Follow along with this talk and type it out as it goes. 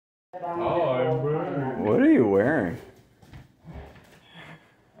Oh, I'm burning. What are you wearing?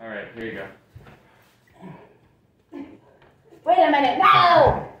 Alright, here you go. Wait a minute,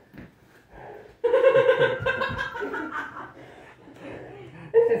 no!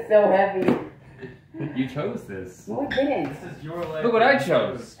 This is so heavy. You chose this. No, I didn't. This is your life. Look what I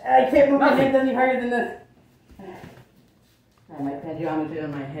chose. I can't move my Nothing. hands any harder than this. Oh, my pajamas are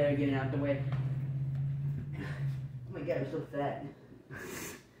on my head are getting out the way. Oh my god, I'm so fat.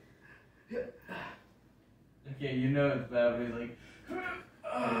 Okay, you know it's that way, like,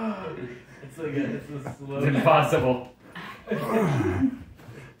 it's like it's a slow. It's impossible. This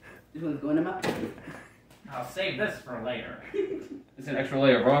one's going in my pocket. I'll save this for later. It's an extra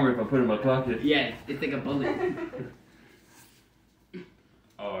layer of armor if I put it in my pocket. Yeah, it's like a bullet.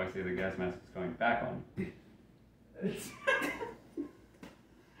 Oh, I see the gas mask is going back on.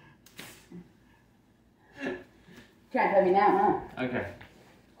 Trying to tell me now, huh? Okay.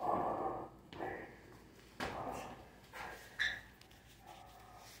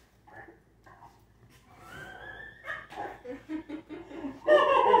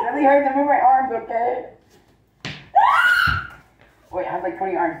 It's really hard to move my arms, okay? Wait, I have like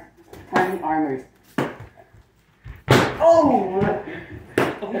 20 arms. 20 armors. Oh!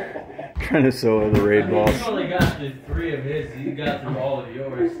 Trying to sew the raid You boss. only got through 3 of his, you got through all of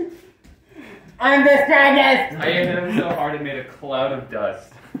yours. I'm distracted! I hit him so hard it made a cloud of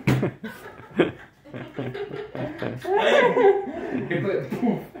dust. It went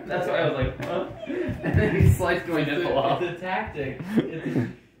poof. That's why I was like, huh? And then he sliced my nipple off. It's a tactic.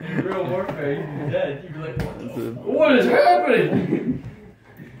 In real warfare, you'd be dead. You'd be like, What is happening?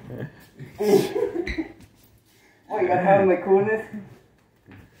 What, you got a problem with coolness?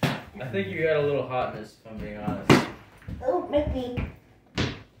 I think you got a little hotness, if I'm being honest. Oh, Mickey.